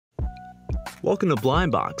Welcome to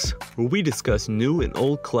Blindbox, where we discuss new and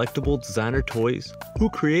old collectible designer toys, who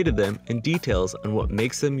created them, and details on what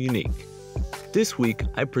makes them unique. This week,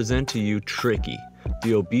 I present to you Tricky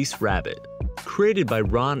the Obese Rabbit, created by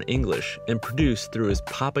Ron English and produced through his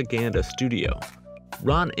Propaganda Studio.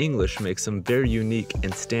 Ron English makes some very unique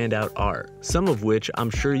and standout art, some of which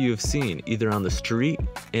I'm sure you have seen either on the street,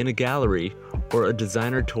 in a gallery, or a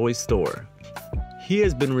designer toy store. He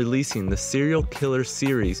has been releasing the Serial Killer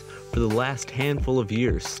series for the last handful of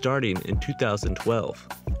years, starting in 2012.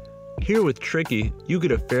 Here with Tricky, you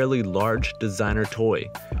get a fairly large designer toy,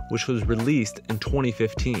 which was released in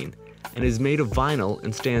 2015 and is made of vinyl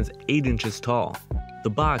and stands 8 inches tall. The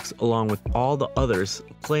box, along with all the others,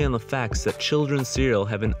 play on the facts that children's cereal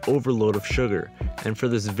have an overload of sugar, and for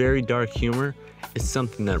this very dark humor is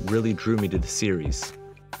something that really drew me to the series.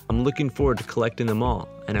 I'm looking forward to collecting them all,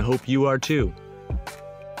 and I hope you are too.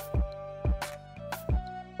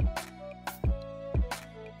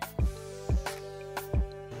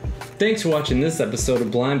 Thanks for watching this episode of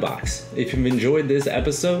Blindbox. If you've enjoyed this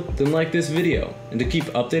episode, then like this video. And to keep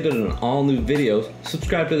updated on all new videos,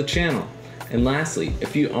 subscribe to the channel. And lastly,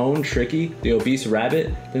 if you own Tricky the Obese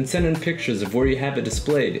Rabbit, then send in pictures of where you have it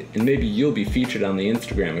displayed, and maybe you'll be featured on the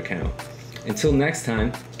Instagram account. Until next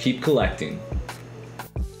time, keep collecting.